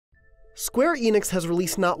Square Enix has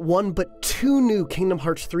released not one but two new Kingdom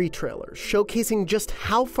Hearts 3 trailers, showcasing just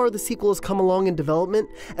how far the sequel has come along in development,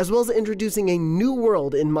 as well as introducing a new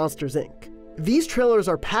world in Monsters, Inc. These trailers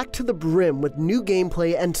are packed to the brim with new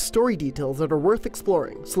gameplay and story details that are worth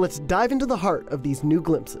exploring, so let's dive into the heart of these new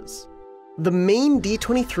glimpses. The main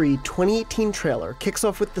D23 2018 trailer kicks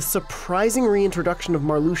off with the surprising reintroduction of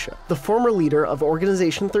Marluxia, the former leader of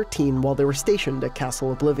Organization 13 while they were stationed at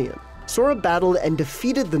Castle Oblivion. Sora battled and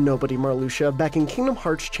defeated the nobody Marluxia back in Kingdom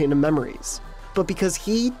Hearts Chain of Memories. But because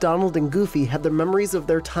he, Donald, and Goofy had their memories of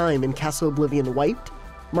their time in Castle Oblivion wiped,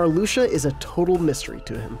 Marluxia is a total mystery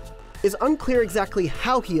to him. It's unclear exactly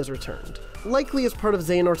how he has returned, likely as part of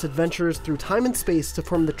Xehanort's adventures through time and space to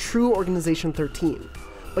form the true Organization 13.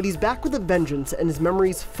 But he's back with a vengeance and his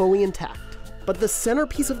memories fully intact. But the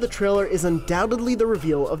centerpiece of the trailer is undoubtedly the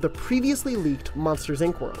reveal of the previously leaked Monsters,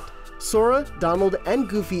 Inc. world. Sora, Donald, and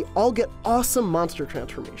Goofy all get awesome monster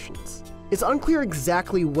transformations. It's unclear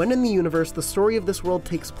exactly when in the universe the story of this world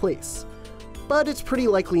takes place, but it's pretty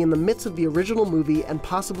likely in the midst of the original movie and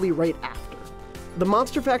possibly right after. The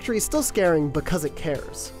Monster Factory is still scaring because it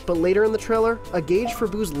cares, but later in the trailer, a gauge for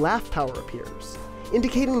Boo's laugh power appears,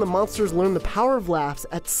 indicating the monsters learn the power of laughs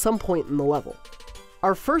at some point in the level.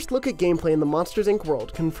 Our first look at gameplay in the Monsters, Inc.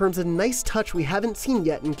 world confirms a nice touch we haven't seen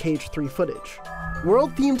yet in Cage 3 footage.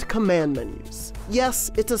 World-themed command menus.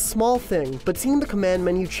 Yes, it's a small thing, but seeing the command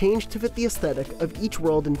menu change to fit the aesthetic of each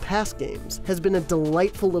world in past games has been a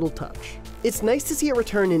delightful little touch. It's nice to see it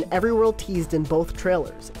return in every world teased in both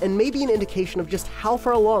trailers, and maybe an indication of just how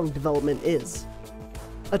far along development is.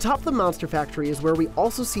 Atop the Monster Factory is where we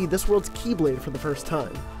also see this world's Keyblade for the first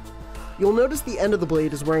time. You'll notice the end of the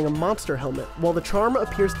blade is wearing a monster helmet, while the charm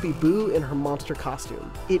appears to be Boo in her monster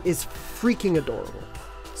costume. It is freaking adorable.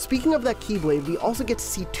 Speaking of that Keyblade, we also get to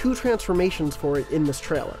see two transformations for it in this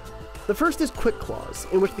trailer. The first is Quick Claws,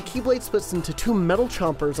 in which the Keyblade splits into two metal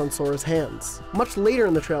chompers on Sora's hands. Much later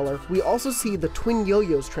in the trailer, we also see the Twin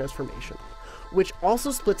Yo-Yo's transformation, which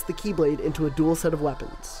also splits the Keyblade into a dual set of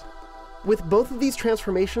weapons. With both of these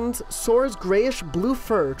transformations, Sora's grayish-blue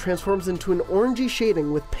fur transforms into an orangey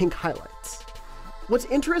shading with pink highlights. What's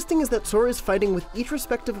interesting is that Sora is fighting with each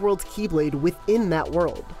respective world's Keyblade within that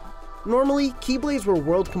world. Normally, Keyblades were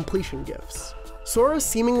world completion gifts. Sora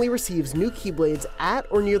seemingly receives new Keyblades at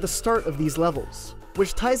or near the start of these levels,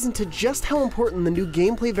 which ties into just how important the new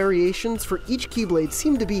gameplay variations for each Keyblade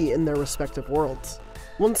seem to be in their respective worlds.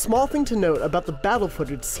 One small thing to note about the battle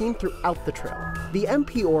footage seen throughout the trailer. The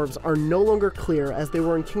MP orbs are no longer clear as they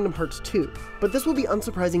were in Kingdom Hearts 2, but this will be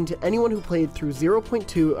unsurprising to anyone who played through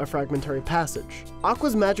 0.2 A Fragmentary Passage.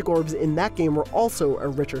 Aqua's magic orbs in that game were also a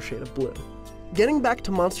richer shade of blue. Getting back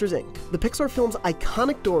to Monsters, Inc., the Pixar film's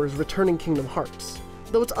iconic doors return in Kingdom Hearts,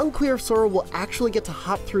 though it's unclear if Sora will actually get to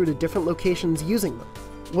hop through to different locations using them.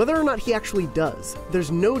 Whether or not he actually does, there's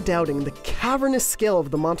no doubting the cavernous scale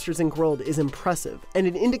of the Monsters, Inc. world is impressive, and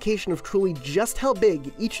an indication of truly just how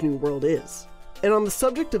big each new world is. And on the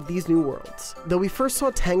subject of these new worlds, though we first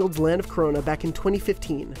saw Tangled's Land of Corona back in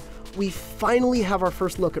 2015, we finally have our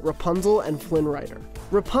first look at Rapunzel and Flynn Rider.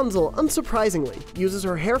 Rapunzel, unsurprisingly, uses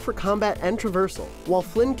her hair for combat and traversal, while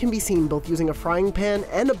Flynn can be seen both using a frying pan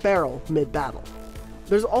and a barrel mid-battle.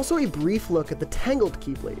 There's also a brief look at the Tangled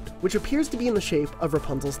Keyblade, which appears to be in the shape of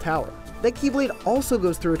Rapunzel's tower. That Keyblade also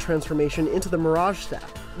goes through a transformation into the Mirage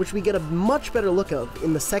Staff, which we get a much better look of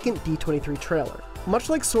in the second D23 trailer. Much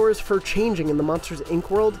like Sora's fur changing in the Monsters, Inc.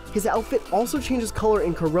 world, his outfit also changes color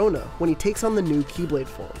in Corona when he takes on the new Keyblade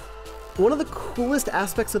form. One of the coolest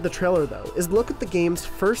aspects of the trailer, though, is look at the game's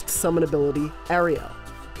first summon ability, Ariel.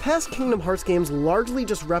 Past Kingdom Hearts games largely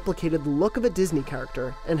just replicated the look of a Disney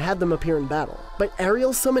character and had them appear in battle, but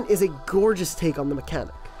Ariel's summon is a gorgeous take on the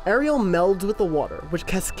mechanic. Ariel melds with the water, which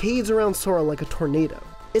cascades around Sora like a tornado.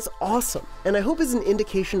 It's awesome, and I hope is an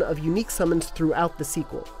indication of unique summons throughout the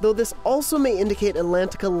sequel, though this also may indicate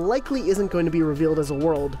Atlantica likely isn't going to be revealed as a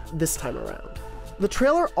world this time around. The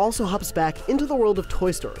trailer also hops back into the world of Toy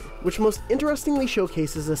Story, which most interestingly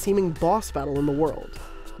showcases a seeming boss battle in the world.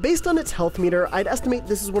 Based on its health meter, I'd estimate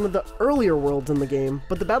this is one of the earlier worlds in the game,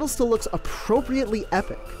 but the battle still looks appropriately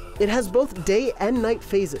epic. It has both day and night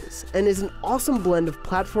phases, and is an awesome blend of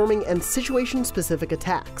platforming and situation-specific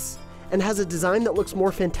attacks, and has a design that looks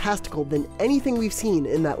more fantastical than anything we've seen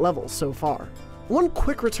in that level so far. One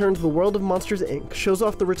quick return to the world of Monsters, Inc. shows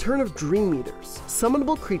off the return of Dream Eaters,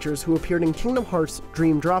 summonable creatures who appeared in Kingdom Hearts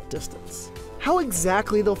Dream Drop Distance. How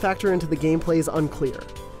exactly they'll factor into the gameplay is unclear.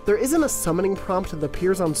 There isn't a summoning prompt that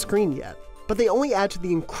appears on screen yet, but they only add to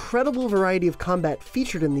the incredible variety of combat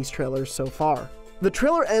featured in these trailers so far. The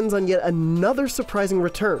trailer ends on yet another surprising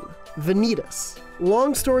return, Vanitas.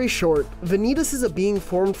 Long story short, Vanitas is a being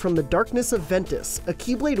formed from the darkness of Ventus, a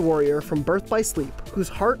Keyblade warrior from Birth by Sleep, whose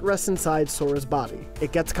heart rests inside Sora's body.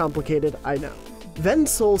 It gets complicated, I know.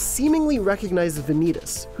 Ven's soul seemingly recognizes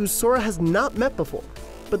Vanitas, who Sora has not met before,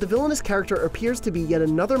 but the villainous character appears to be yet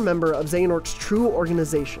another member of Xehanort's true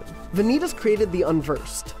organization. Vanitas created the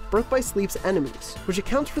Unversed, Birth by Sleep's enemies, which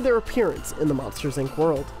accounts for their appearance in the Monsters, Inc.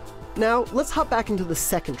 world. Now, let's hop back into the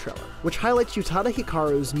second trailer, which highlights Utada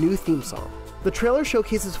Hikaru's new theme song. The trailer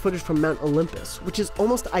showcases footage from Mount Olympus, which is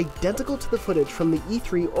almost identical to the footage from the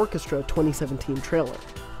E3 Orchestra 2017 trailer.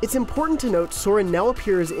 It's important to note Sora now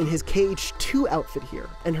appears in his KH2 outfit here,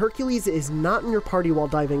 and Hercules is not in your party while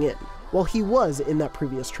diving in, while he was in that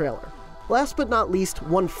previous trailer. Last but not least,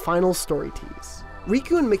 one final story tease.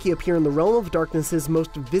 Riku and Mickey appear in the Realm of Darkness's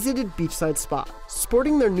most visited beachside spot,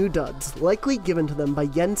 sporting their new duds, likely given to them by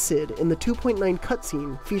Yen Sid in the 2.9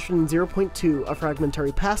 cutscene featured in 0.2 A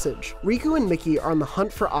Fragmentary Passage. Riku and Mickey are on the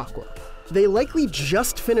hunt for Aqua. They likely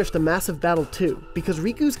just finished a massive battle too, because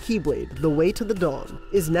Riku's Keyblade, the Way to the Dawn,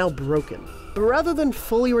 is now broken. But rather than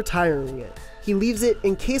fully retiring it, he leaves it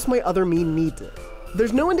in case my other me needs it.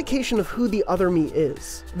 There's no indication of who the other me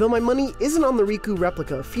is, though my money isn't on the Riku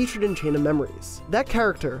replica featured in Chain of Memories. That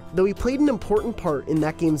character, though he played an important part in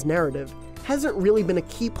that game's narrative, hasn't really been a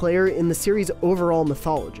key player in the series' overall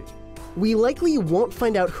mythology. We likely won't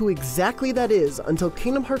find out who exactly that is until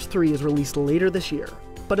Kingdom Hearts 3 is released later this year.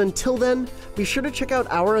 But until then, be sure to check out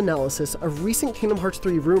our analysis of recent Kingdom Hearts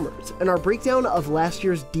 3 rumors and our breakdown of last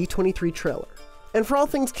year's D23 trailer. And for all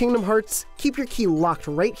things Kingdom Hearts, keep your key locked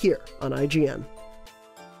right here on IGN.